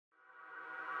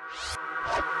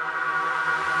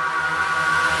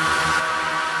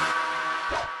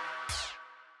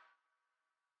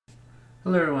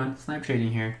Hello everyone, Snipe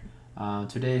Trading here.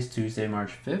 Today is Tuesday,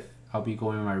 March 5th. I'll be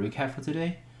going over my recap for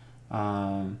today.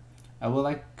 I would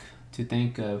like to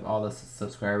thank of all the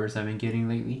subscribers I've been getting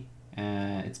lately,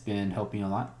 and it's been helping a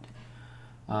lot.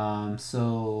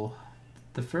 So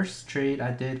the first trade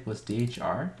I did was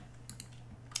DHR.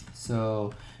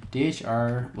 So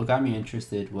DHR, what got me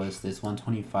interested was this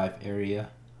 125 area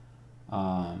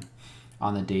on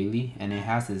the daily, and it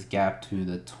has this gap to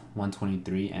the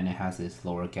 123, and it has this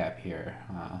lower gap here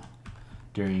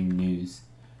during news.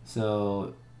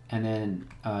 So and then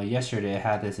yesterday I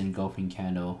had this engulfing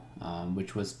candle,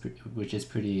 which is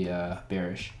pretty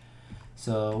bearish.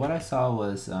 So what I saw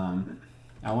was I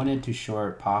wanted to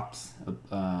short pops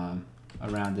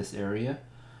around this area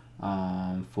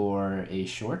for a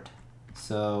short.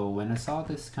 So when I saw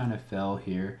this kind of fell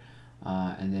here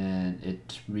and then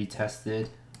it retested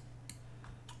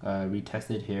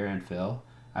here and fell,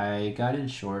 I got in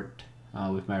short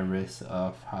with my risk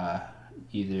of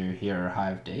either here or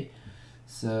high of day.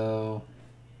 So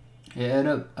it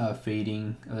ended up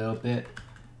fading a little bit,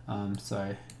 so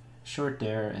I short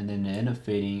there, and then it ended up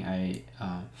fading. I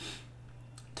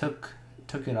took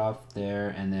it off there,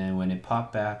 and then when it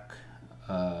popped back,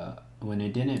 when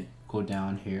it didn't go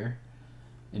down here,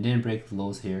 it didn't break the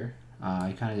lows here,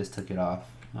 I kind of just took it off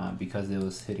because it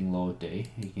was hitting low of day,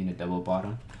 making a double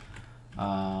bottom.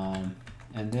 And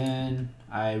then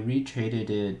I retraded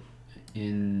it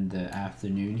in the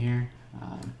afternoon here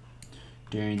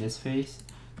during this phase.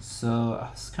 So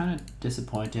I was kind of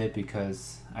disappointed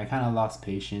because I kind of lost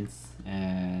patience,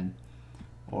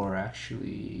 or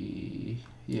actually,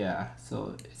 yeah,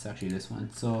 so it's actually this one.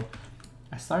 So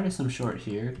I started some short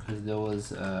here because there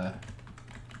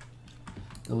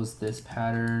was this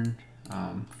pattern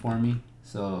forming.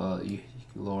 So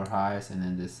lower highs and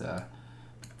then this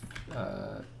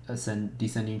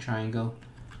descending triangle.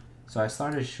 So I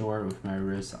started short with my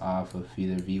risk off of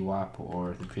either VWAP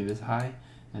or the previous high,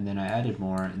 and then I added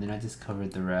more, and then I just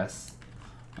covered the rest.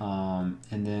 And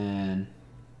then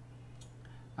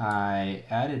I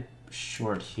added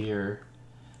short here,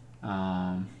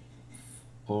 yeah,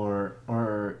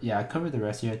 I covered the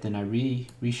rest here. Then I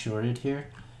re-shorted here,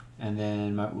 and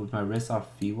then with my risk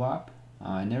off VWAP,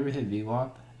 I never hit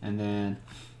VWAP, and then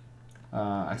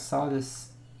I saw this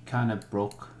kind of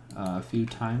broke a few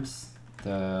times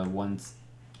the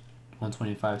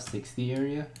 125.60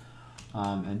 area,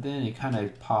 and then it kind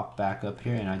of popped back up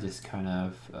here, and I just kind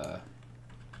of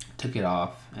took it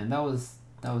off, and that was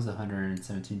a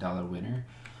 $117 winner.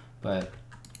 But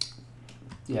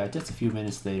yeah, just a few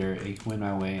minutes later it went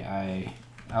my way.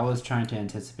 I was trying to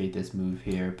anticipate this move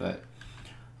here, but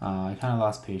I kind of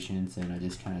lost patience, and I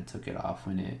just kind of took it off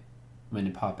when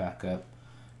it popped back up.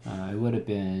 It would have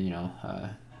been, you know,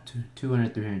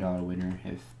 $200-300 winner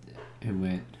if it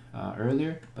went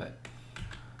earlier, but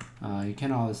you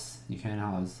can't always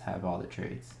have all the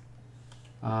trades.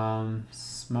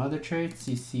 Some other trades,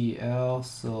 CCCL.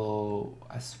 So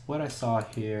what I saw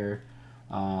here,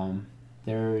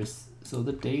 so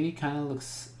the daily kind of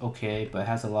looks okay, but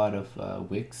has a lot of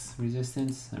wicks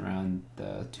resistance around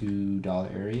the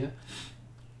 $2 area.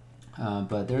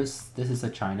 But this is a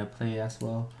China play as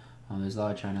well. There's a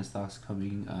lot of China stocks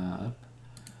coming up.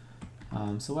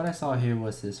 So what I saw here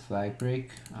was this flag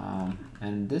break,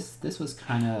 and this was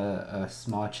kind of a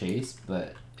small chase,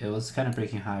 but it was kind of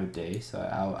breaking high of day, so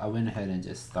I went ahead and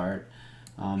just start.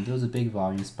 There was a big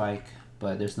volume spike,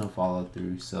 but there's no follow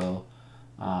through, so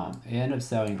it ended up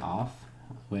selling off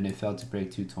when it fell to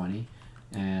break 220,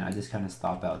 and I just kind of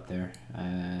stopped out there,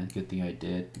 and good thing I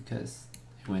did because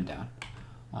it went down.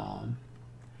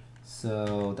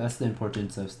 So that's the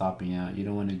importance of stopping out. You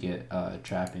don't want to get a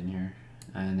trap in here,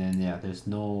 and then yeah, there's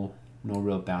no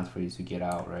real bounce for you to get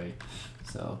out, right?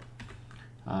 So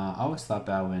I always stop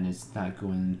out when it's not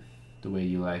going the way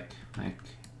you like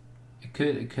it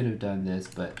could have done this,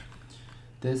 but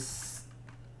this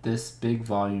big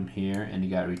volume here and it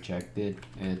got rejected,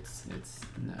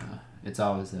 it's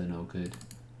always a no good.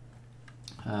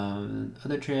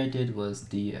 Other trade I did was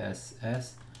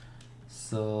DSS.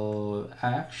 So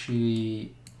I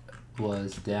actually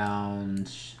was down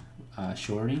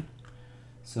shorting.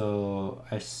 So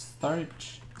I started,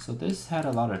 so this had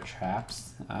a lot of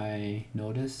traps, I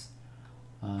noticed.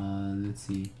 Let's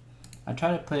see, I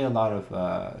tried to play a lot of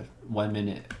 1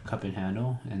 minute cup and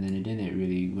handle, and then it didn't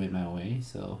really went my way.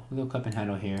 So a little cup and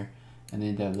handle here, and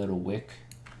then that little wick.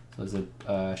 So there's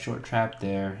a short trap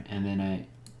there, and then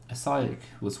I saw it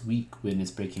was weak when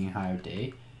it's breaking higher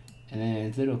day, and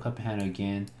then a little cup and handle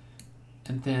again,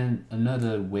 and then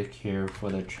another wick here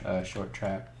for the short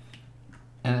trap,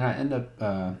 and I end up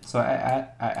so I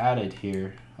added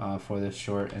here for the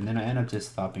short, and then I end up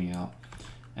just stopping out,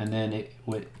 and then it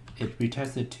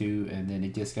retested 2, and then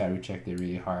it just got rejected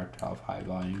really hard off high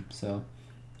volume. So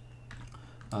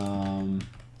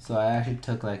so I actually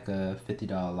took like a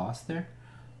 $50 loss there,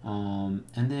 and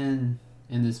then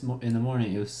in the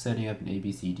morning it was setting up an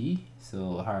ABCD,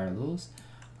 so higher lows,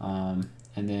 and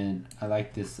then I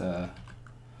like this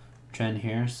trend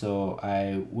here, so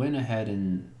I went ahead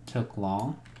and took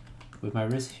long with my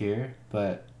risk here,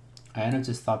 but I ended up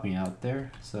just stopping out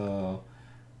there. So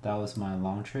that was my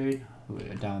long trade,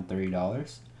 down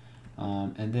 $30,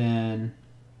 and then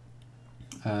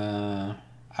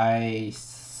I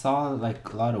saw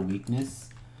like a lot of weakness,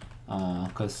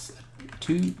 because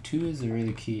two is a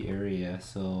really key area.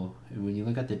 So when you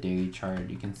look at the daily chart,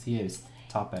 you can see it's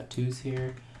top at 2s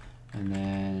here, and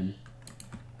then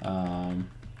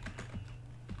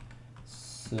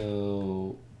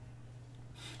so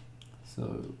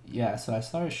yeah, so I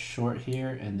started short here,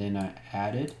 and then I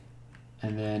added,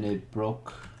 and then it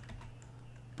broke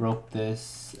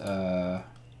this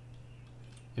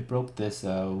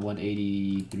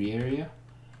 183 area,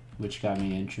 which got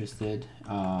me interested.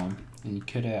 And you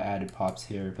could have added pops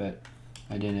here, but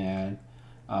I didn't add.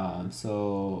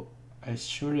 So I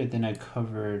shorted, then I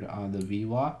covered on the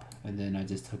VWAP, and then I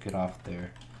just took it off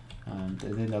there. And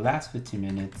then the last 15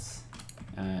 minutes,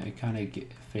 it kind of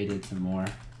faded some more.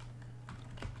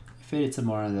 Faded some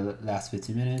more in the last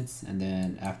 15 minutes, and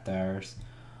then after hours.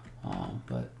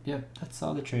 But yeah, that's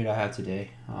all the trade I have today.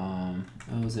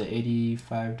 It was an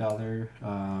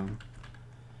 $85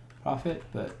 profit,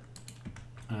 but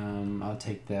I'll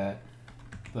take that.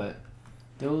 But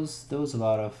there was a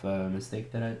lot of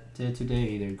mistake that I did today,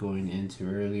 either going in too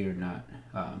early or not.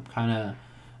 Kind of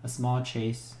a small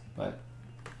chase, but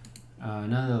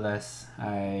nonetheless,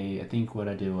 I think what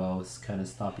I did well was kind of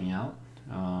stopping out,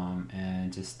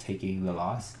 and just taking the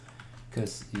loss,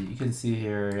 because you can see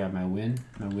here my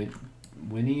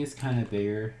winning is kind of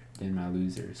bigger than my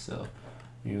losers, so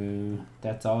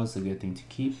that's always a good thing to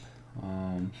keep.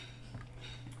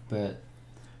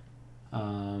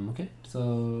 Okay,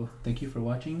 so thank you for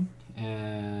watching,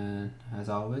 and as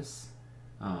always,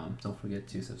 don't forget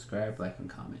to subscribe, like, and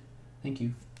comment. Thank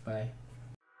you. Bye.